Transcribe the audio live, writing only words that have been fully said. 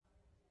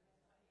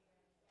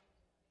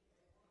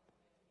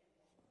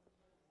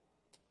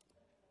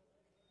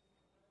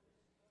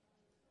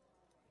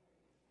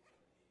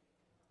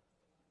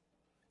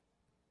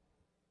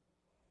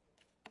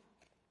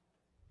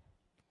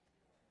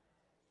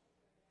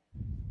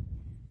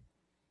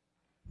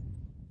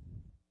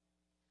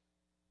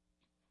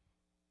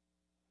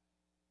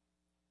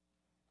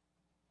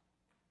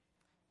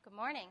Good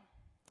morning.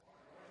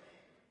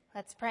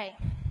 Let's pray.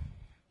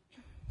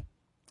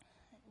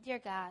 Dear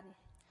God,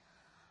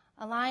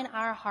 align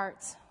our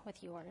hearts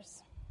with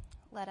yours.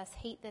 Let us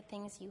hate the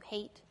things you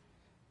hate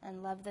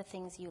and love the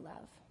things you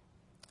love.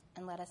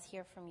 And let us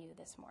hear from you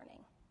this morning.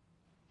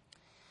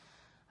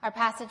 Our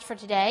passage for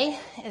today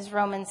is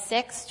Romans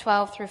 6,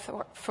 12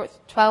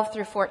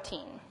 through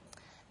 14.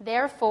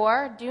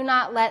 Therefore, do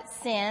not let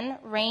sin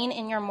reign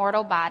in your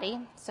mortal body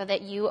so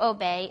that you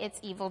obey its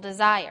evil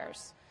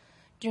desires.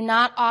 Do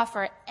not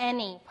offer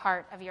any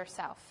part of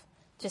yourself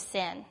to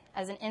sin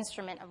as an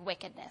instrument of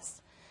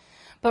wickedness,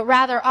 but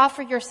rather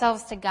offer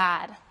yourselves to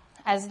God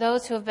as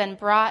those who have been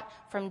brought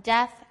from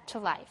death to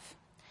life,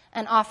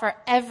 and offer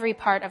every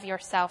part of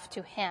yourself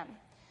to him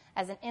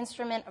as an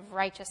instrument of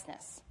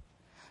righteousness.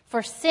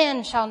 For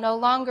sin shall no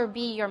longer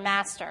be your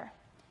master,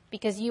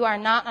 because you are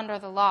not under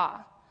the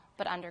law,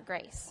 but under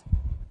grace.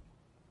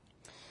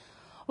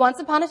 Once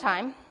upon a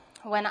time,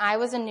 when I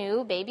was a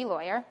new baby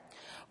lawyer,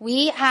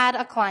 we had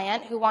a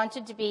client who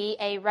wanted to be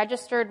a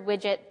registered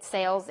widget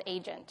sales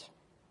agent.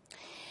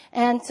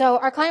 And so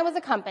our client was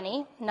a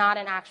company, not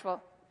an actual,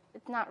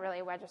 it's not really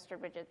a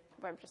registered widget,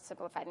 we're just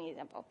simplifying the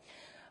example.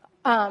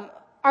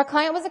 Our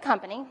client was a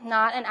company,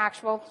 not an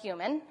actual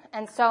human.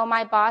 And so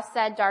my boss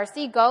said,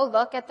 Darcy, go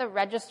look at the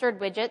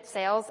Registered Widget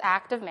Sales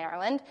Act of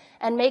Maryland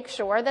and make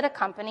sure that a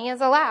company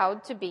is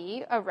allowed to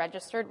be a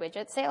registered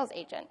widget sales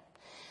agent.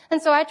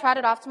 And so I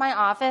trotted off to my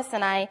office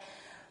and I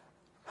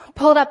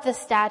pulled up the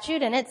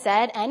statute, and it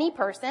said any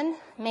person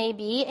may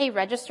be a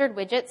registered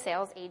widget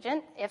sales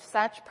agent if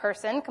such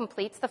person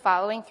completes the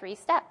following 3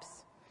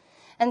 steps.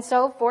 And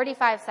so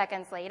 45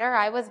 seconds later,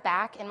 I was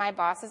back in my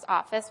boss's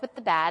office with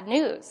the bad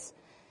news.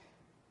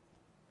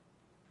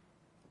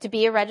 To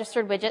be a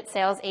registered widget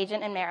sales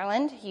agent in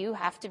Maryland, you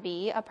have to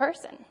be a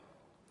person.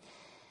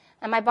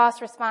 And my boss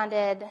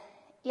responded,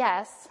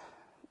 yes,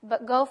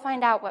 but go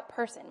find out what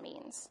person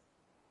means.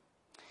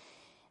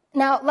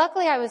 Now,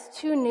 luckily, I was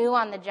too new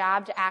on the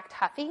job to act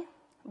huffy,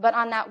 but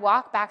on that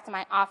walk back to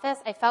my office,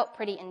 I felt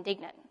pretty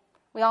indignant.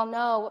 We all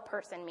know what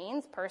person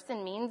means.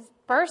 Person means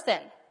person.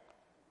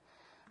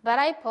 But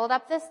I pulled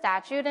up the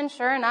statute, and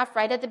sure enough,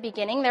 right at the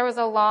beginning, there was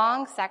a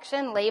long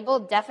section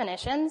labeled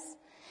definitions.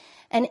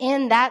 And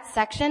in that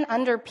section,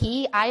 under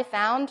P, I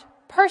found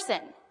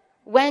person,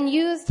 when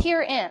used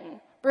herein,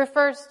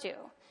 refers to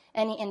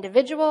any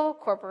individual,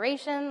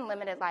 corporation,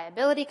 limited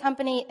liability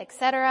company,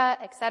 etc.,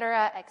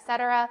 etc.,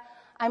 etc.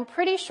 I'm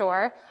pretty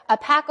sure a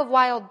pack of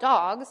wild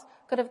dogs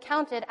could have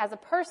counted as a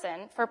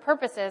person for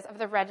purposes of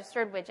the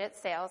Registered Widget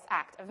Sales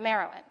Act of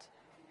Maryland.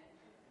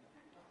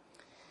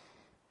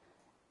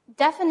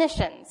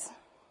 Definitions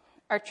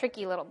are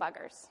tricky little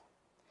buggers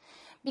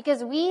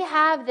because we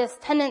have this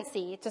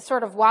tendency to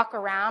sort of walk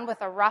around with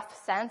a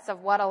rough sense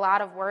of what a lot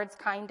of words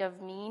kind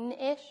of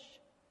mean-ish.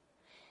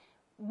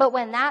 But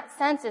when that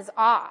sense is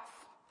off,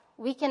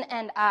 we can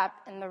end up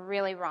in the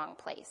really wrong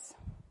place.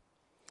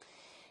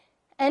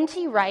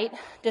 N.T. Wright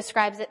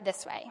describes it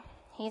this way.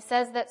 He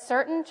says that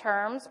certain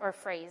terms or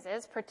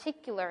phrases,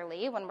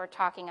 particularly when we're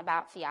talking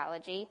about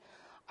theology,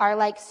 are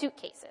like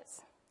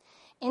suitcases,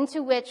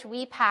 into which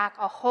we pack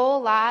a whole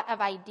lot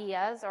of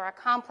ideas or a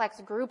complex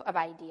group of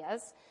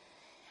ideas.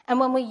 And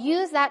when we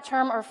use that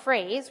term or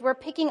phrase, we're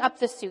picking up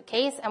the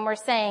suitcase and we're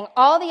saying,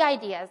 all the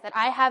ideas that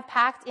I have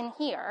packed in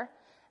here,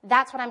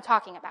 that's what I'm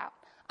talking about.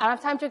 I don't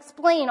have time to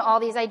explain all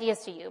these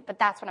ideas to you, but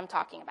that's what I'm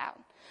talking about.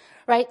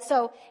 Right?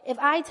 So if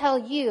I tell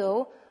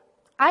you,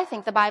 I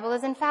think the Bible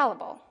is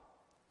infallible,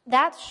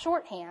 that's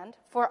shorthand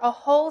for a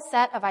whole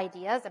set of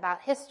ideas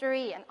about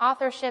history and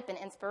authorship and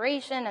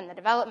inspiration and the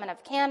development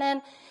of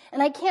canon,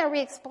 and I can't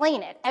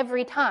re-explain it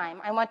every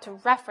time I want to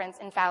reference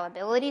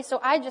infallibility, so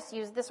I just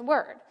use this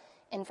word,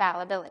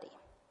 infallibility.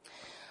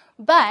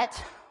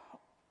 But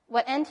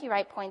what N.T.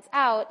 Wright points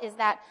out is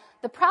that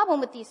the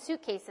problem with these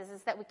suitcases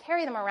is that we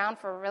carry them around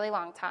for a really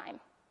long time.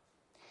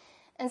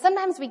 And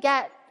sometimes we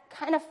get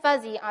kind of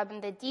fuzzy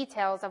on the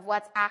details of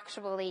what's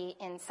actually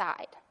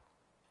inside.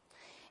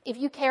 If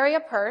you carry a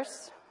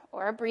purse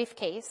or a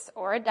briefcase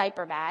or a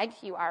diaper bag,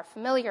 you are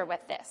familiar with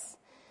this.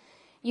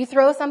 You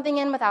throw something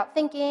in without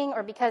thinking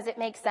or because it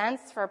makes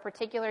sense for a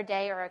particular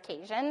day or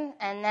occasion,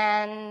 and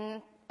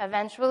then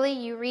eventually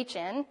you reach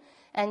in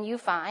and you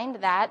find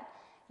that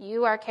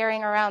you are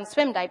carrying around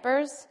swim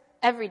diapers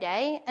every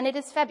day and it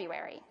is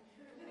February,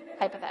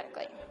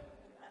 hypothetically.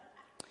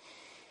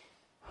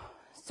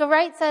 So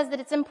Wright says that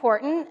it's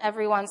important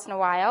every once in a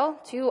while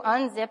to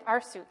unzip our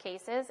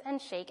suitcases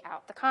and shake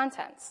out the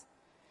contents.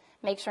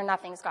 Make sure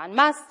nothing's gone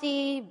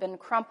musty, been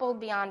crumpled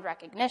beyond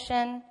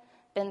recognition,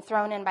 been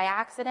thrown in by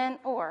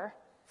accident, or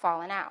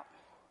fallen out.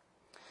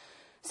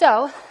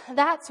 So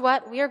that's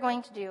what we are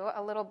going to do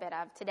a little bit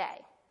of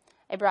today.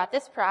 I brought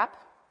this prop.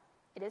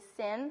 It is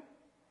sin.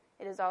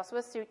 It is also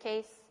a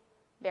suitcase.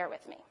 Bear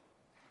with me.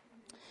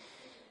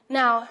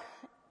 Now,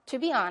 to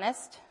be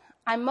honest,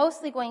 I'm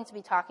mostly going to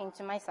be talking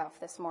to myself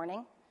this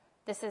morning.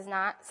 This is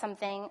not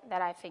something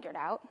that I figured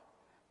out.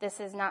 This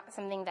is not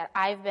something that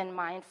I've been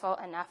mindful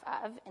enough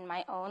of in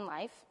my own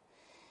life.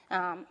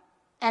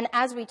 And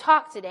as we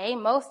talk today,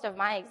 most of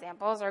my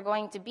examples are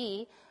going to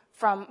be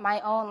from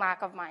my own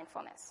lack of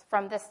mindfulness,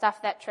 from the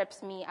stuff that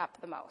trips me up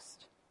the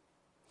most.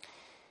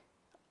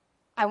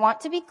 I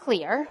want to be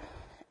clear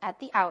at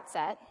the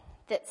outset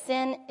that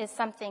sin is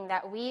something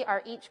that we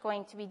are each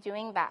going to be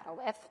doing battle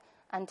with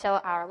until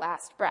our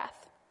last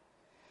breath.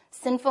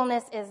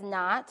 Sinfulness is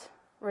not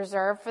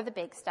reserved for the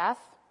big stuff,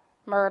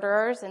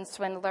 murderers and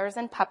swindlers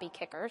and puppy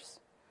kickers.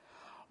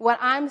 What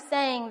I'm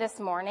saying this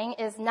morning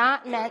is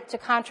not meant to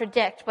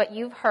contradict what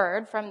you've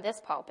heard from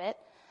this pulpit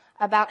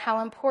about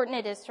how important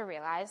it is to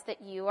realize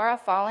that you are a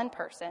fallen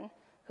person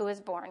who is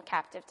born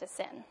captive to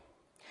sin.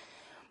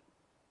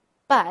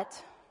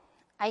 But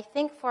I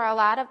think for a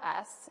lot of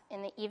us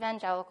in the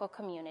evangelical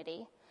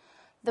community,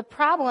 the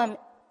problem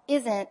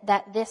isn't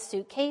that this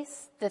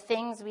suitcase, the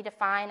things we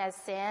define as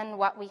sin,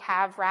 what we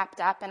have wrapped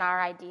up in our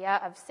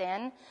idea of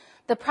sin,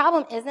 the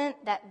problem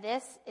isn't that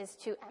this is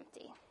too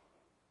empty.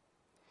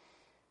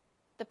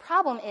 The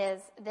problem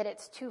is that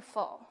it's too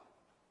full.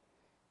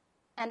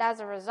 And as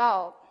a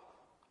result,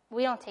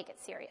 we don't take it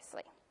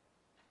seriously.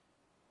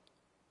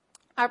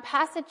 Our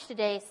passage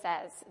today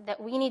says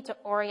that we need to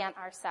orient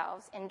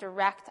ourselves in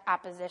direct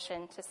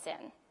opposition to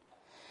sin.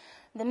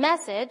 The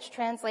Message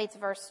translates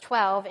verse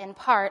 12 in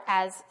part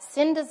as,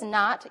 sin does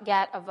not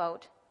get a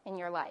vote in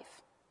your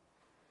life.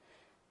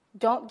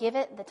 Don't give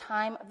it the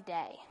time of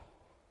day.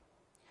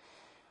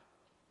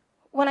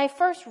 When I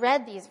first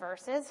read these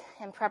verses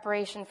in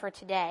preparation for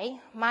today,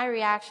 my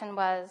reaction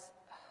was,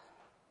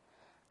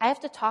 I have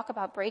to talk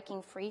about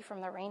breaking free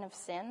from the reign of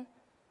sin?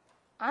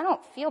 I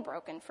don't feel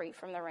broken free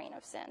from the reign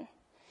of sin.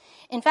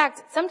 In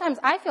fact, sometimes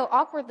I feel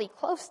awkwardly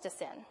close to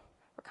sin.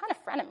 We're kind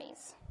of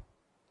frenemies.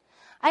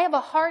 I have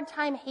a hard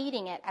time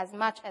hating it as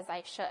much as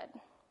I should.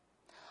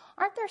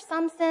 Aren't there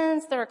some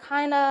sins that are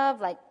kind of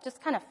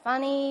just kind of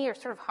funny or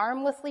sort of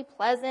harmlessly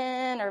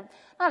pleasant or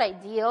not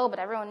ideal, but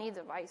everyone needs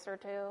a vice or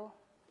two?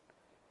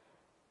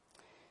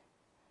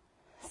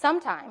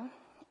 Sometime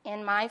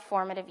in my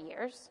formative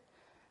years,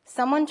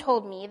 someone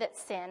told me that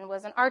sin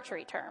was an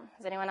archery term.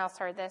 Has anyone else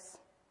heard this?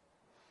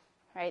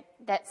 Right?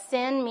 That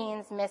sin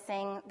means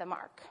missing the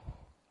mark.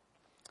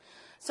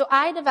 So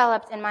I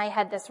developed in my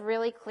head this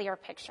really clear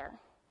picture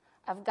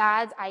of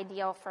God's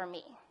ideal for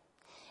me.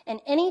 And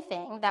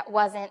anything that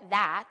wasn't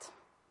that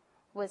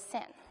was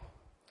sin.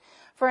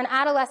 For an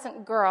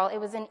adolescent girl, it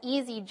was an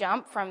easy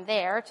jump from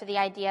there to the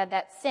idea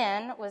that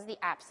sin was the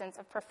absence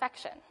of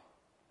perfection.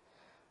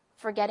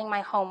 Forgetting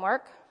my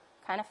homework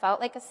kind of felt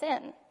like a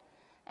sin.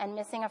 And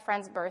missing a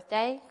friend's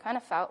birthday kind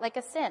of felt like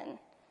a sin.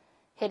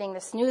 Hitting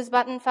the snooze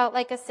button felt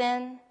like a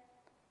sin.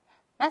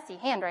 Messy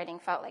handwriting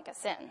felt like a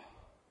sin.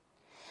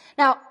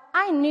 Now,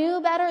 I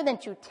knew better than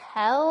to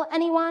tell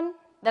anyone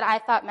that I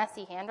thought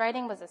messy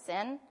handwriting was a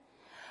sin.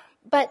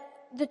 But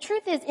the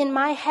truth is, in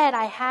my head,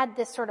 I had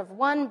this sort of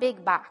one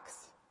big box,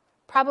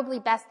 probably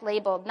best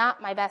labeled,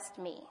 not my best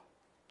me.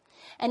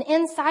 And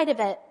inside of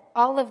it,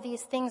 all of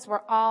these things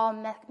were all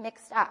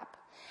mixed up.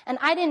 And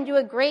I didn't do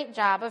a great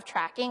job of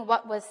tracking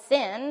what was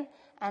sin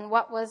and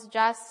what was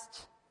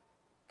just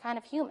kind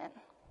of human.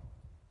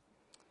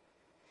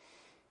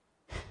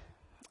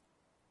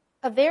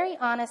 A very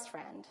honest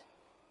friend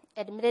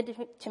admitted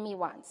to me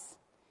once,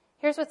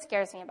 here's what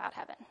scares me about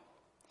heaven.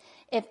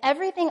 If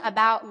everything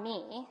about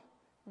me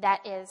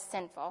that is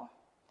sinful,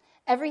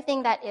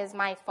 everything that is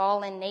my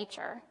fallen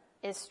nature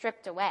is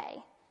stripped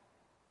away,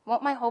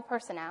 won't my whole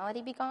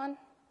personality be gone?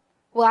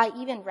 Will I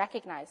even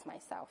recognize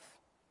myself?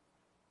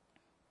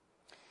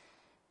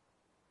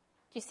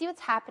 Do you see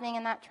what's happening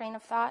in that train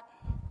of thought?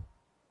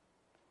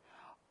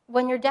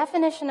 When your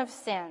definition of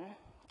sin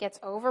gets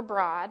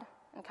overbroad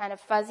and kind of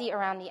fuzzy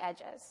around the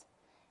edges,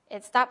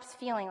 it stops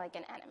feeling like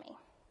an enemy.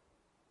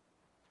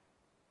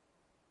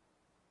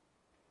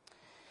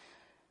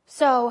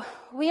 So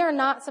we are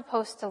not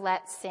supposed to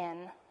let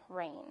sin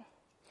reign.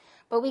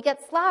 But we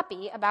get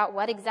sloppy about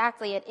what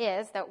exactly it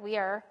is that we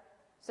are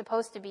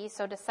supposed to be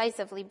so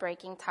decisively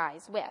breaking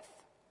ties with.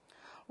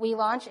 We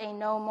launch a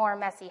No More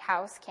Messy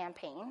House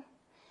campaign.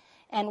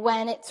 And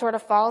when it sort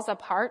of falls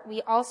apart,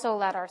 we also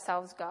let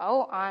ourselves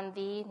go on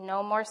the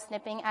No More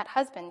Snipping at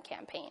Husband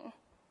campaign.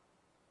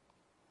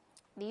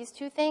 These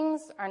two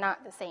things are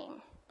not the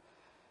same.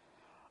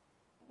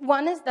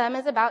 One is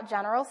about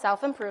general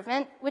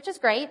self-improvement, which is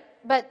great,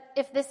 but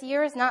if this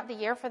year is not the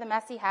year for the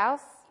messy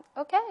house,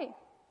 okay.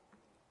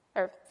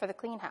 Or for the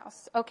clean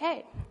house,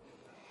 okay.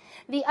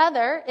 The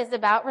other is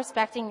about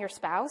respecting your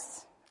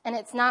spouse, and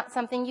it's not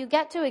something you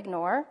get to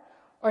ignore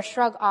or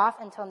shrug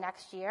off until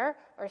next year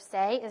or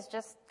say is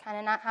just kind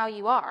of not how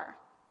you are.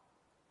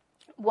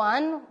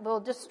 One will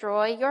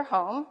destroy your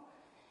home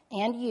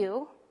and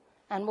you,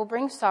 and will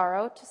bring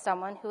sorrow to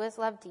someone who is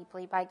loved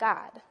deeply by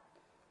God.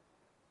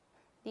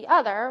 The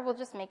other will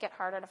just make it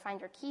harder to find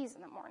your keys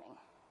in the morning.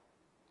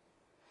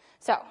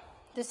 So,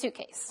 the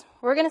suitcase.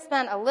 We're going to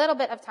spend a little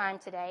bit of time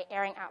today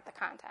airing out the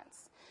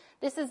contents.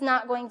 This is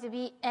not going to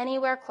be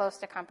anywhere close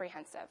to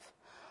comprehensive.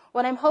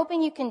 What I'm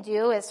hoping you can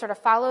do is sort of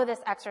follow this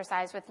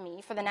exercise with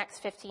me for the next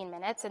 15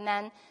 minutes, and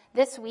then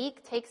this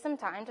week, take some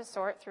time to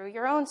sort through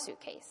your own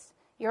suitcase,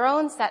 your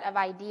own set of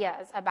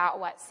ideas about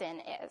what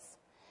sin is.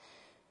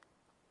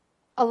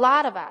 A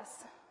lot of us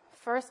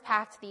first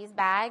packed these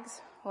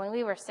bags when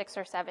we were 6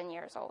 or 7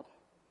 years old,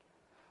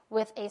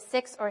 with a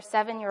 6 or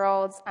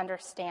 7-year-old's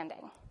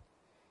understanding.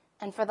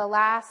 And for the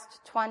last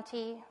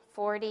 20,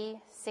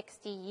 40,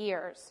 60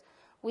 years,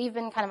 we've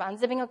been kind of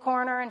unzipping a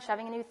corner and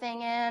shoving a new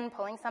thing in,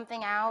 pulling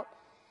something out,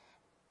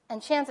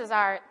 and chances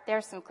are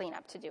there's some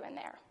cleanup to do in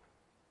there.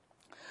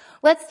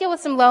 Let's deal with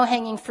some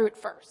low-hanging fruit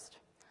first.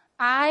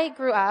 I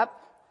grew up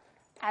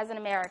as an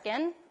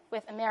American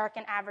with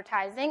American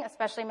advertising,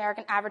 especially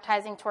American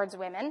advertising towards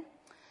women.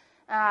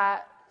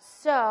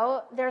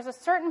 So there's a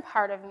certain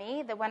part of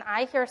me that when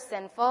I hear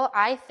sinful,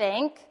 I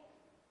think,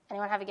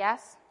 anyone have a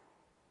guess?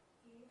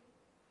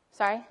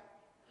 Sorry?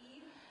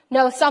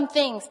 No,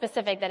 something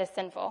specific that is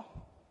sinful.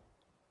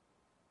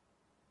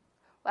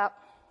 Well,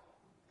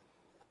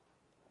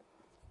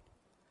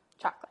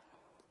 chocolate.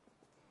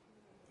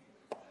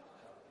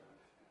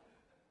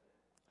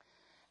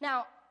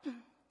 Now,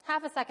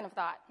 half a second of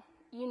thought.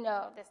 You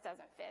know this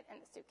doesn't fit in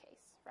the suitcase,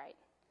 right?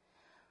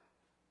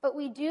 But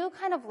we do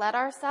kind of let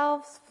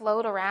ourselves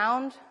float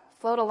along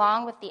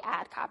with the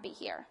ad copy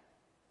here.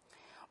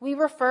 We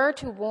refer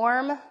to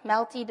warm,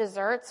 melty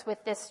desserts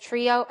with this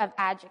trio of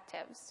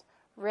adjectives: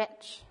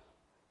 rich,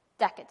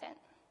 decadent,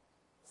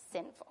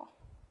 sinful.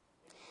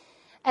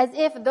 As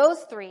if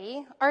those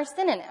three are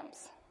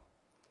synonyms.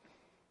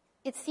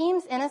 It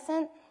seems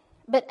innocent,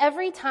 but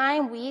every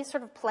time we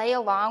sort of play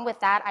along with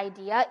that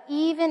idea,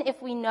 even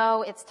if we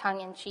know it's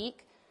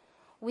tongue-in-cheek,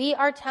 we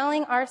are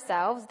telling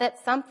ourselves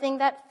that something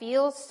that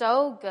feels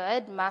so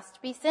good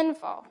must be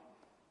sinful.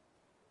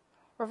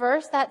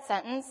 Reverse that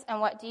sentence,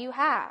 and what do you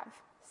have?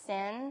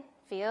 Sin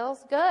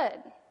feels good.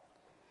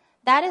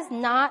 That is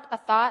not a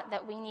thought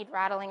that we need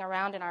rattling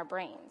around in our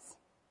brains.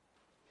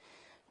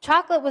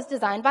 Chocolate was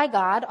designed by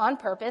God on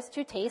purpose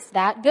to taste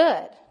that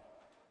good.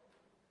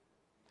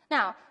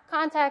 Now,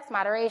 context,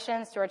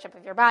 moderation, stewardship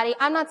of your body.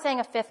 I'm not saying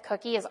a fifth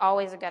cookie is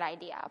always a good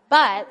idea,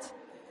 but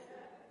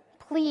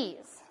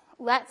please,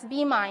 let's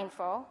be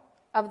mindful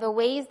of the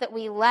ways that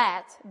we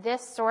let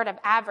this sort of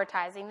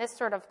advertising, this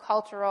sort of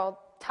cultural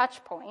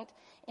touch point,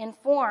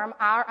 inform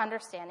our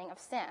understanding of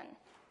sin.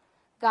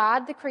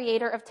 God, the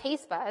creator of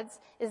taste buds,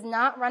 is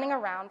not running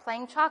around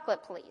playing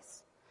chocolate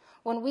police.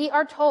 When we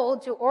are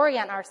told to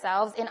orient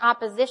ourselves in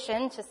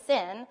opposition to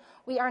sin,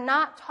 we are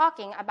not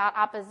talking about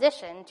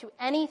opposition to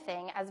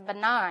anything as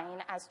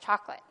benign as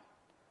chocolate.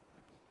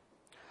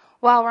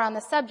 While we're on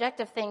the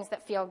subject of things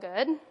that feel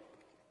good,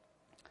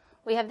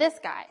 we have this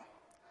guy,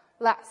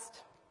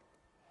 lust.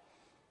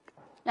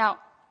 Now,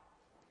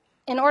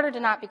 in order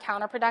to not be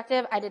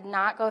counterproductive, I did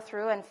not go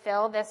through and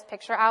fill this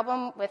picture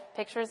album with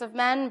pictures of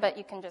men, but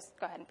you can just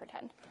go ahead and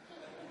pretend.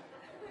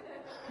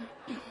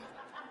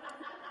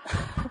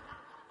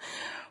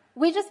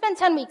 We just spent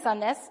 10 weeks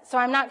on this, so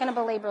I'm not going to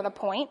belabor the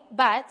point,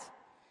 but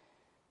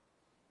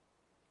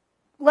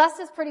lust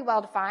is pretty well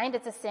defined.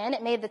 It's a sin.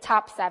 It made the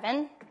top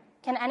 7.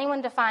 Can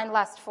anyone define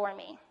lust for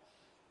me?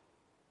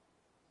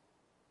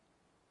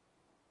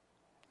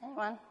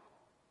 Anyone?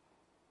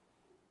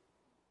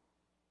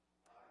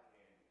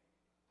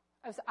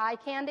 It was eye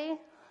candy?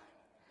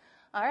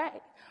 All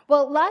right.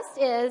 Well, lust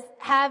is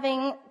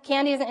having,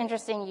 candy is an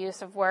interesting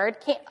use of word.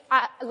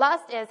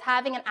 Lust is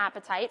having an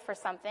appetite for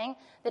something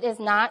that is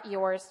not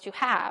yours to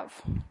have.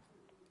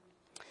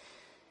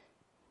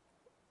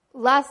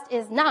 Lust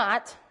is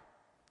not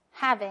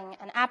having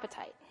an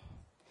appetite.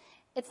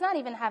 It's not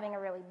even having a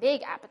really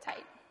big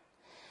appetite.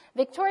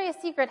 Victoria's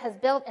Secret has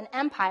built an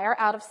empire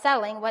out of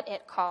selling what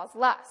it calls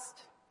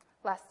lust.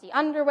 Lusty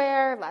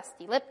underwear,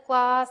 lusty lip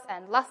gloss,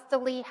 and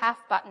lustily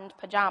half-buttoned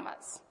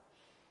pajamas.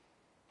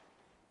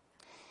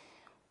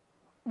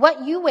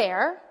 What you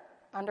wear,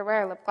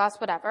 underwear, lip gloss,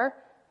 whatever,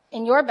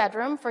 in your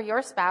bedroom for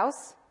your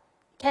spouse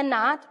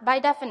cannot, by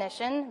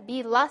definition,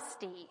 be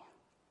lusty.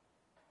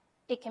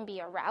 It can be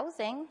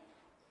arousing.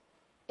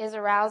 Is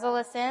arousal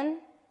a sin?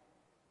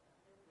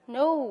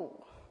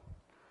 No.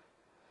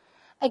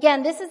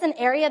 Again, this is an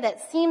area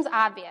that seems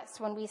obvious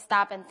when we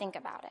stop and think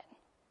about it.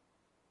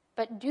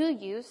 But do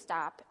you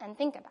stop and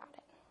think about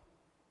it?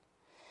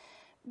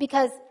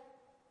 Because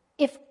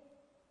if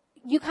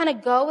you kind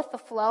of go with the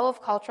flow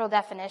of cultural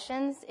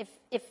definitions,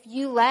 if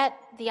you let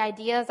the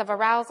ideas of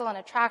arousal and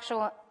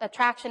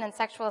attraction and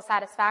sexual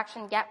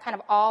satisfaction get kind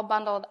of all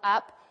bundled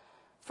up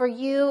for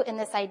you in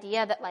this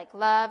idea that like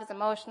love is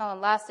emotional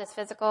and lust is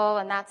physical,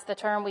 and that's the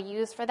term we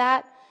use for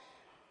that,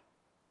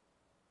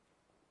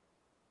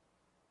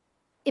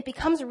 it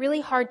becomes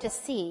really hard to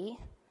see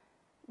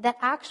that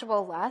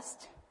actual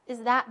lust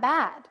is that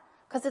bad,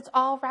 because it's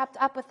all wrapped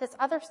up with this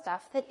other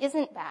stuff that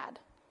isn't bad.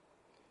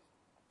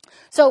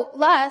 So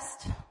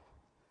lust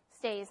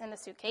stays in the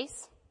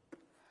suitcase,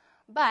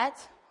 but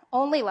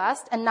only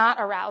lust and not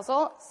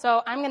arousal.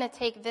 So I'm going to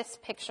take this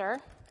picture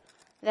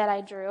that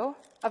I drew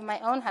of my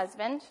own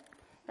husband,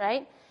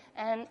 right?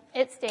 And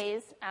it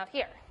stays out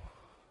here.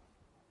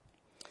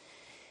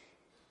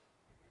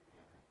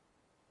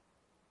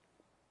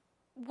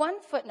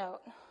 One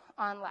footnote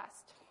on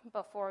lust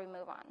before we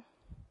move on.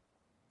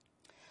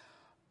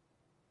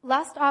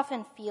 Lust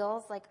often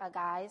feels like a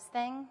guy's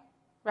thing,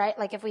 right?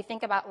 Like if we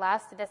think about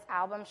lust, this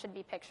album should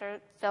be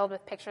filled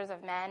with pictures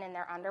of men in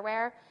their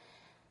underwear.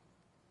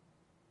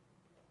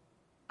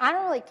 I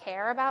don't really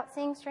care about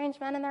seeing strange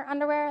men in their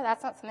underwear.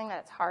 That's not something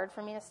that's hard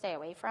for me to stay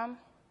away from.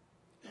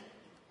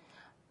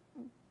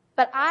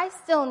 But I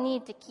still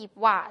need to keep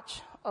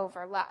watch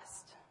over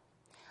lust.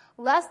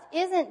 Lust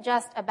isn't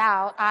just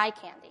about eye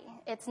candy.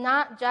 It's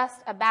not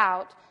just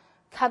about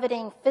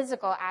coveting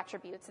physical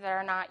attributes that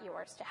are not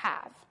yours to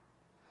have.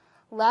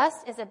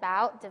 Lust is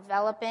about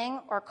developing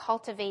or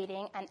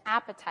cultivating an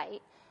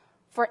appetite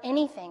for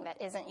anything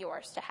that isn't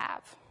yours to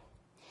have.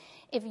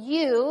 If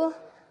you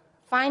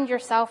find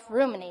yourself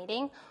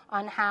ruminating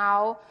on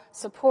how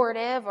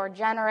supportive or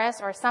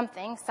generous or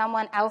something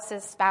someone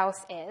else's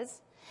spouse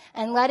is,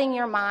 and letting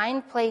your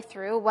mind play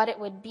through what it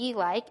would be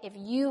like if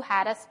you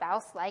had a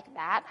spouse like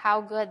that,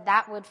 how good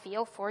that would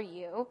feel for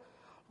you,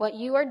 what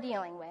you are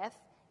dealing with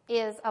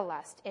is a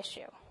lust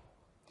issue.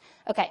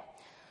 Okay,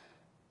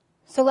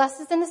 so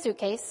lust is in the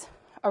suitcase,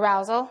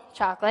 arousal,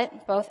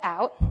 chocolate, both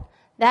out.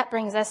 That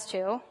brings us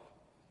to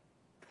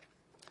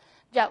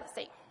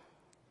jealousy.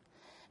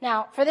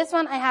 Now, for this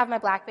one, I have my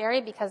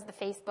BlackBerry because the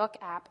Facebook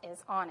app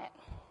is on it.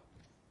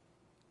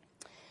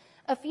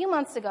 A few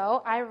months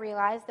ago, I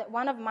realized that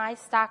one of my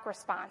stock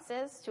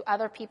responses to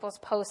other people's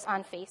posts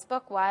on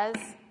Facebook was,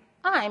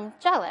 "I'm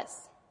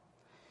jealous."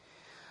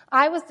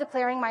 I was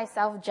declaring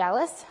myself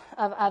jealous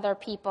of other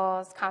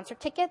people's concert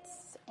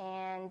tickets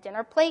and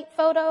dinner plate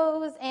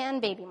photos and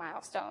baby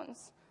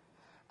milestones.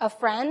 A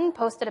friend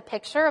posted a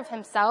picture of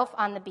himself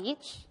on the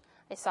beach.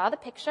 I saw the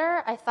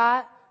picture. I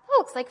thought, "Oh,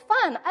 looks like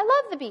fun. I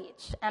love the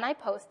beach." And I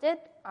posted,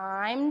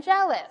 "I'm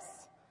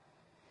jealous."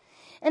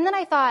 And then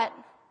I thought,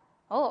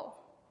 "Oh,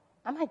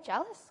 am I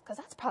jealous? Because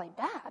that's probably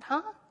bad,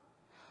 huh?"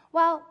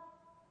 Well,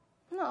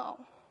 no.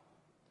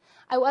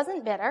 I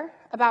wasn't bitter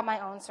about my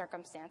own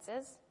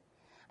circumstances.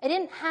 I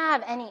didn't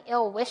have any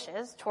ill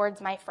wishes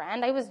towards my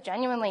friend. I was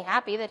genuinely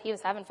happy that he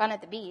was having fun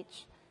at the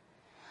beach.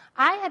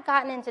 I had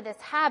gotten into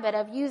this habit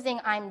of using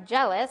 "I'm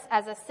jealous"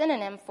 as a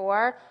synonym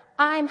for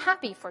 "I'm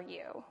happy for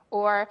you,"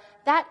 or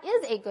 "that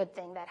is a good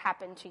thing that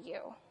happened to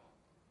you."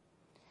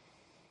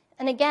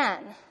 And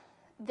again,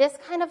 this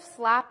kind of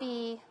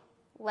sloppy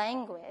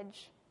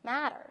language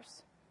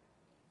matters.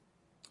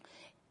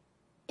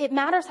 It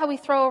matters how we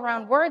throw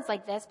around words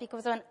like this,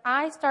 because when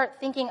I start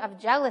thinking of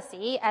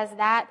jealousy as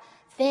that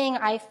thing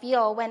I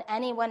feel when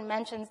anyone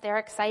mentions their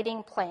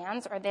exciting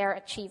plans or their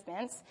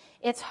achievements,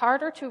 it's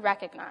harder to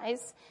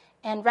recognize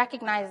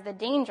the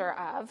danger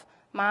of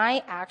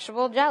my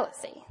actual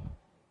jealousy.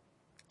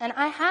 And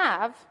I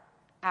have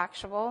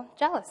actual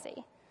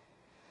jealousy.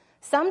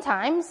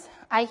 Sometimes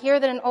I hear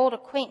that an old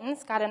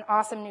acquaintance got an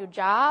awesome new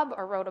job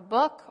or wrote a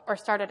book or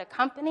started a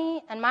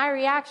company, and my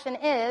reaction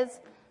is,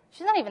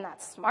 "She's not even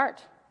that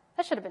smart.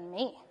 That should have been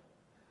me."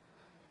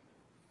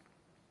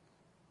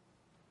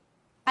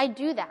 I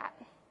do that,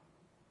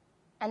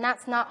 and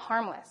that's not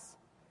harmless.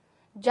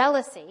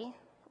 Jealousy,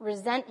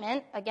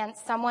 resentment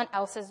against someone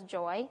else's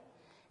joy,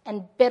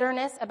 and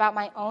bitterness about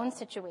my own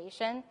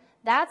situation,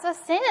 that's a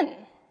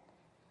sin.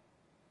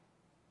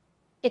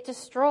 It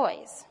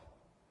destroys.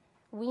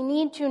 We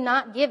need to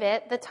not give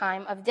it the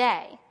time of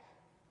day.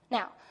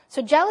 Now,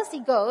 so jealousy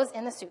goes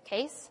in the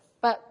suitcase,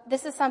 but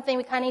this is something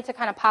we need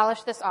to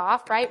polish this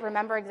off, right?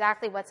 Remember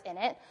exactly what's in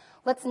it.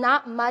 Let's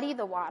not muddy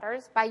the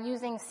waters by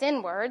using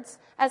sin words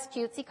as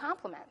cutesy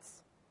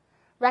compliments.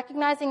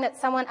 Recognizing that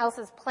someone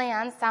else's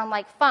plans sound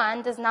like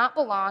fun does not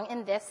belong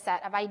in this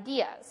set of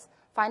ideas.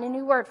 Find a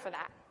new word for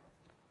that.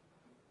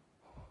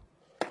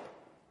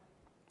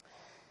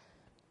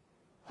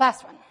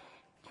 Last one.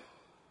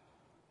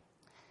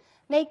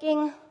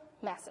 Making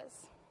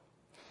messes.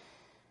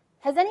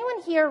 Has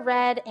anyone here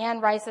read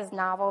Anne Rice's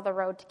novel, The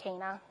Road to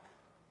Cana?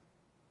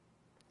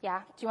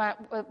 Yeah? Do you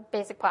want what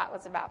basic plot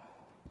was about?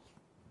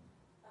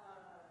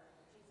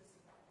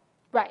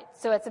 Right.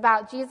 So it's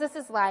about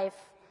Jesus' life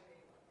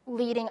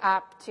leading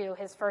up to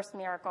his first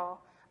miracle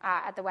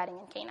at the wedding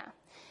in Cana.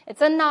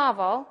 It's a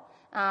novel,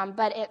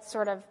 but it's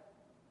sort of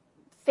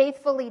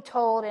faithfully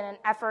told in an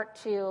effort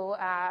to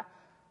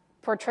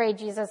portray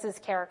Jesus'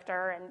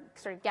 character and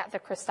sort of get the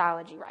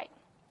Christology right.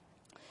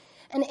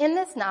 And in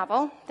this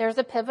novel, there's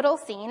a pivotal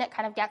scene, it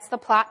kind of gets the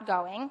plot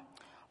going,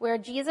 where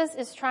Jesus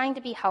is trying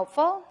to be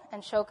helpful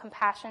and show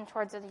compassion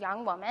towards a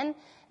young woman,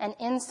 and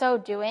in so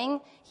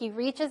doing, he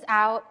reaches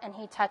out and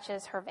he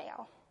touches her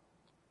veil.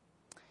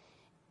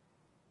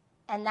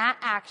 And that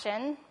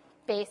action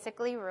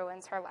basically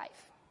ruins her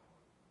life.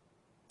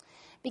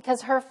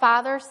 Because her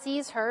father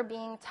sees her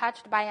being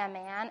touched by a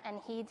man, and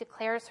he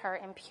declares her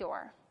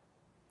impure.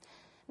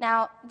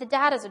 Now, the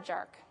dad is a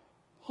jerk.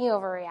 He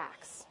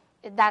overreacts.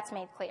 That's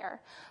made clear.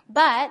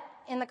 But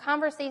in the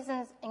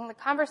conversations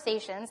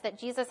that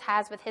Jesus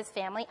has with his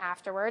family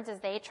afterwards, as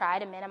they try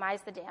to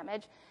minimize the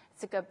damage,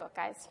 it's a good book,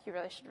 guys. You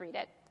really should read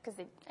it.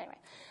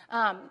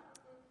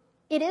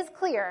 It is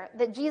clear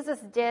that Jesus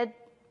did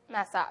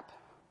mess up.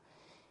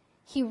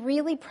 He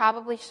really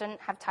probably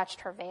shouldn't have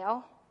touched her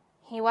veil.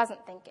 He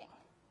wasn't thinking.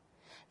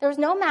 There was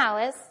no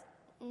malice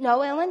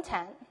no ill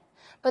intent,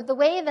 but the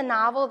way the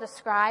novel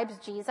describes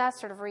Jesus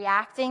sort of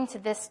reacting to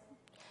this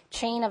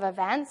chain of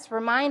events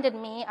reminded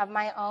me of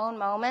my own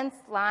moments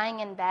lying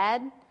in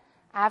bed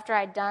after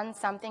I'd done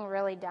something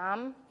really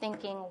dumb,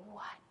 thinking,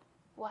 what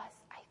was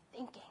I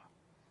thinking?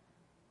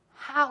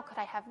 How could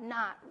I have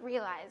not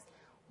realized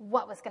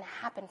what was going to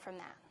happen from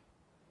that?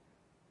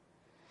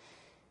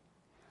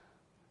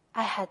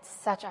 I had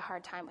such a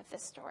hard time with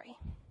this story.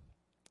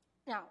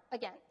 Now,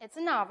 again, it's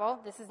a novel.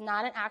 This is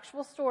not an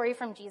actual story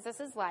from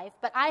Jesus' life,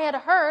 but I had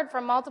heard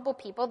from multiple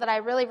people that I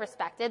really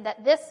respected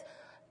that this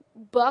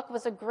book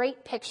was a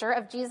great picture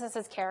of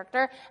Jesus'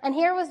 character, and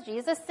here was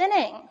Jesus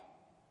sinning.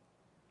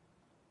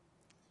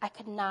 I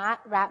could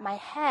not wrap my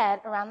head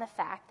around the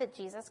fact that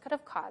Jesus could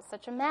have caused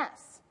such a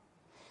mess.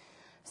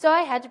 So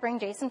I had to bring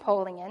Jason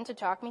Poling in to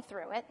talk me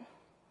through it,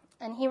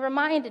 and he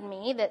reminded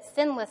me that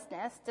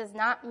sinlessness does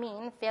not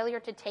mean failure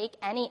to take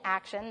any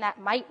action that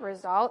might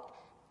result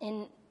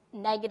in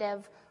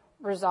negative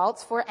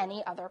results for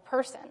any other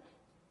person.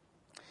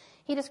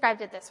 He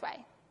described it this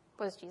way.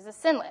 Was Jesus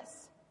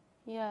sinless?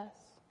 Yes.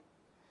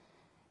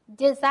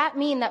 Does that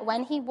mean that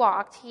when he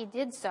walked, he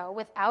did so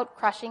without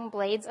crushing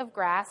blades of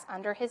grass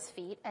under his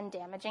feet and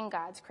damaging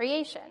God's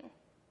creation?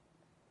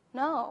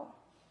 No.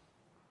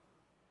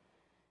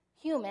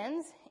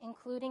 Humans,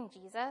 including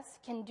Jesus,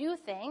 can do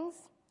things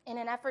in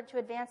an effort to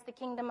advance the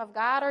kingdom of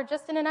God or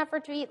just in an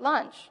effort to eat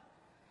lunch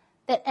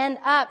that end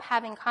up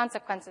having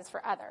consequences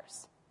for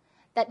others.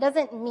 That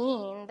doesn't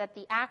mean that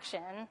the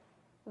action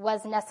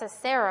was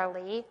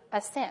necessarily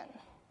a sin.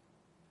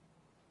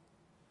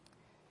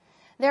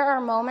 There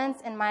are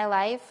moments in my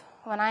life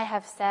when I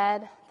have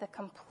said the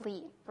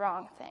complete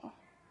wrong thing.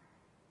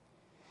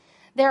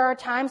 There are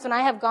times when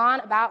I have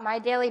gone about my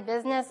daily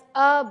business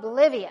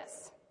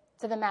oblivious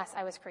to the mess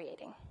I was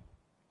creating.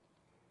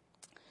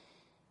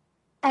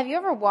 Have you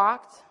ever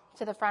walked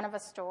to the front of a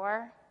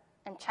store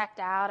and checked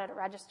out at a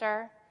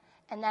register,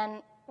 and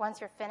then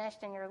once you're finished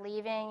and you're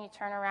leaving, you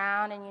turn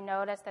around and you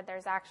notice that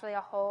there's actually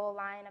a whole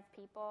line of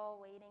people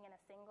waiting in a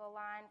single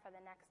line for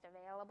the next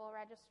available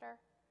register?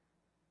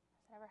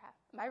 Has that ever happened?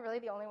 Am I really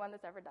the only one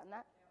that's ever done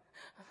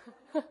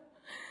that?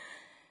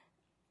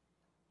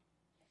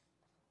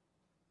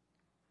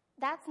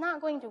 That's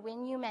not going to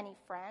win you many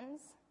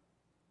friends.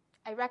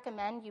 I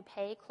recommend you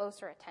pay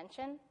closer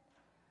attention,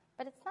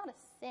 but it's not a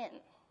sin.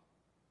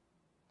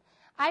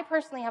 I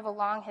personally have a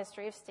long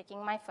history of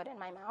sticking my foot in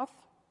my mouth.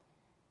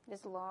 It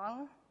is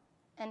long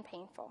and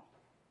painful.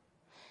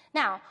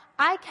 Now,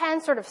 I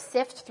can sort of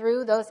sift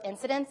through those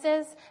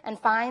incidences and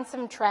find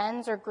some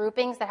trends or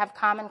groupings that have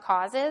common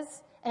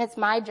causes, and it's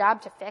my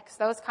job to fix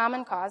those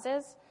common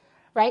causes,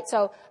 right?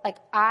 So,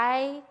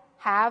 I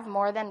have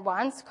more than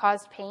once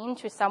caused pain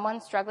to someone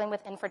struggling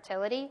with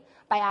infertility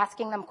by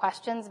asking them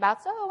questions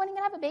about, so when are you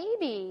going to have a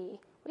baby?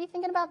 What are you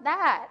thinking about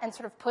that? And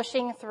sort of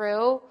pushing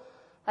through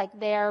like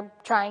they're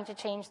trying to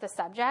change the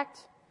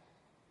subject.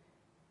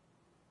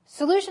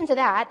 Solution to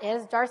that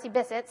is, Darcy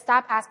Bissett,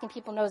 stop asking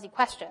people nosy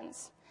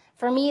questions.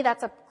 For me,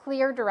 that's a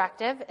clear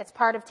directive. It's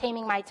part of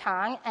taming my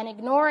tongue, and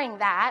ignoring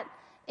that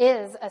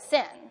is a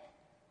sin.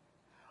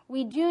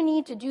 We do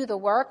need to do the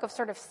work of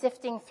sort of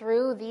sifting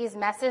through these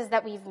messes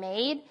that we've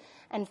made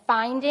and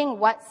finding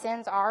what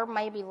sins are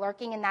maybe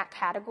lurking in that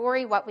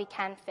category, what we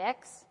can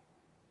fix.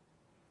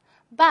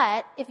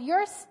 But if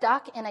you're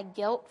stuck in a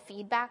guilt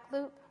feedback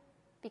loop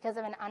because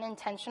of an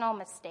unintentional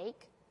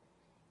mistake,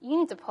 you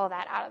need to pull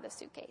that out of the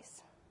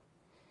suitcase.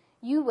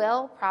 You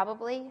will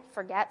probably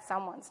forget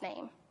someone's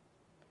name.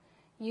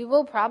 You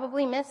will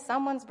probably miss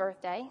someone's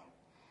birthday,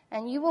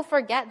 and you will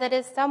forget that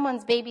it's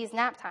someone's baby's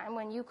nap time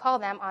when you call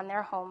them on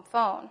their home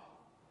phone.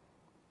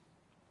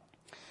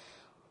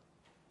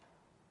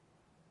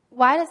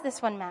 Why does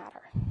this one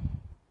matter?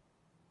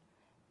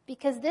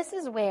 Because this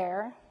is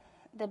where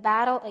the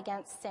battle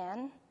against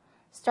sin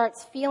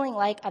starts feeling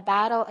like a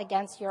battle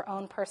against your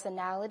own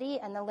personality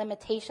and the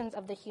limitations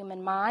of the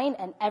human mind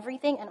and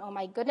everything. And oh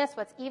my goodness,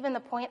 what's even the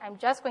point? I'm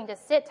just going to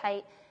sit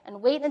tight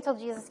and wait until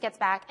Jesus gets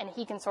back and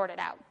he can sort it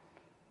out.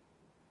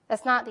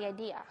 That's not the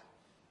idea,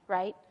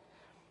 right?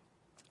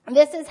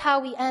 This is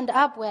how we end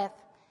up with,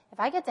 if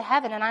I get to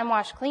heaven and I'm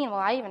washed clean, will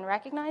I even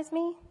recognize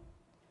me?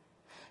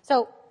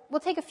 So we'll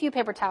take a few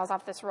paper towels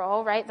off this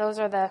roll, right? Those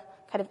are the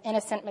kind of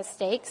innocent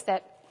mistakes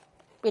that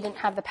we didn't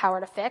have the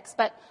power to fix,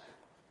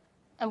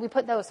 and we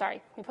put those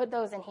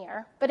in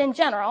here. But in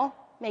general,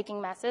 making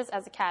messes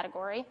as a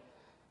category,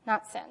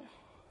 not sin.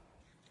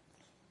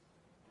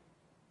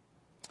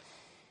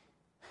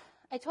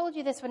 I told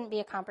you this wouldn't be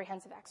a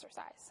comprehensive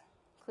exercise.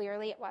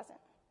 Clearly it wasn't.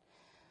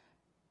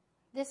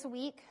 This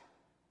week,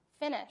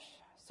 finish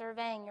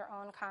surveying your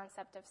own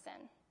concept of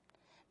sin.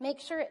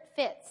 Make sure it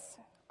fits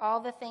all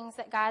the things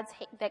that God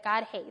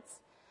hates,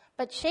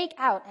 but shake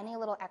out any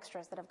little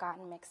extras that have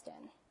gotten mixed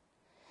in.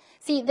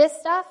 See, this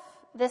stuff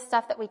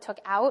that we took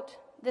out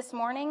this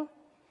morning,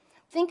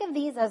 think of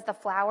these as the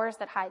flowers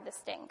that hide the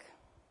stink.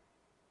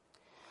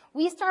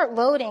 We start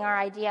loading our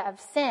idea of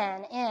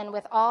sin in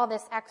with all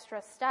this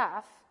extra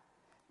stuff.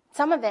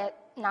 Some of it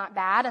not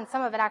bad, and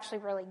some of it actually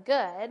really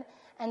good,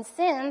 and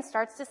sin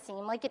starts to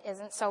seem like it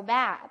isn't so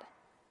bad.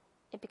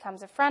 It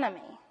becomes a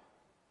frenemy.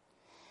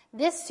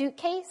 This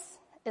suitcase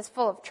is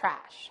full of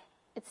trash.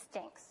 It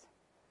stinks.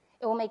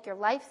 It will make your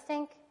life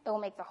stink. It will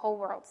make the whole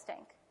world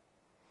stink.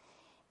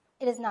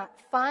 It is not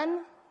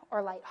fun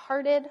or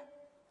lighthearted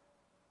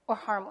or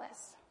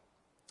harmless.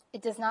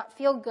 It does not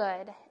feel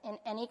good in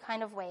any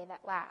kind of way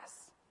that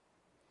lasts.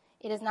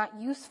 It is not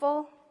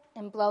useful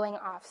in blowing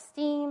off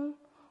steam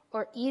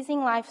or easing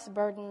life's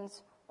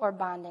burdens or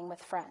bonding with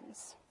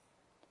friends.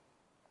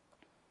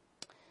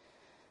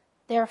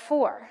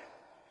 Therefore,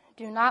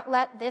 do not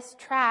let this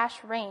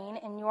trash reign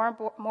in your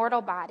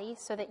mortal body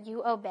so that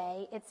you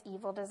obey its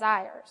evil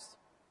desires.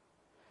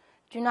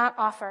 Do not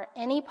offer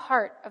any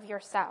part of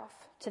yourself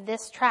to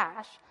this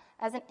trash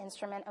as an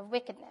instrument of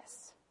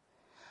wickedness,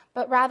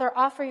 but rather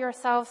offer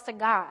yourselves to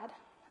God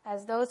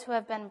as those who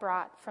have been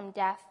brought from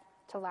death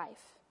to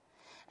life,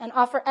 and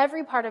offer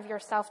every part of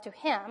yourself to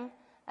him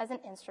as an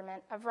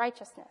instrument of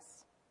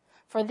righteousness.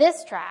 For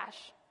this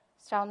trash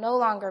shall no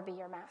longer be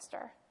your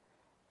master,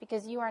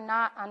 because you are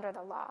not under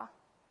the law,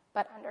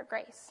 but under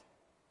grace.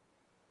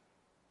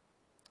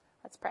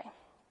 Let's pray.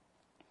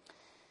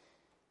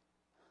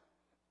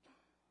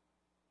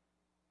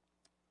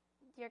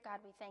 Dear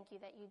God, we thank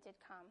you that you did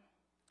come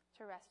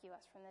to rescue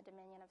us from the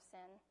dominion of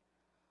sin.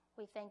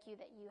 We thank you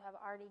that you have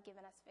already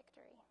given us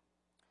victory.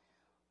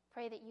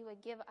 Pray that you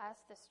would give us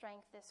the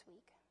strength this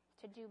week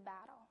to do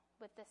battle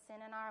with the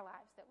sin in our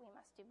lives that we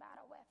must do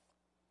battle with.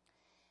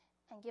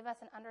 And give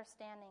us an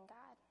understanding,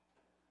 God,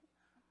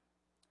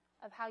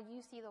 of how you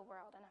see the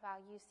world and of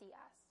how you see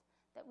us,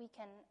 that we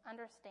can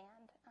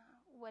understand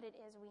what it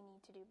is we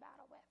need to do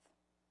battle with.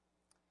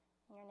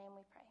 In your name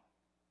we pray.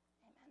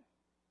 Amen.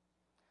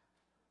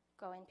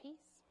 Go in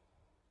peace.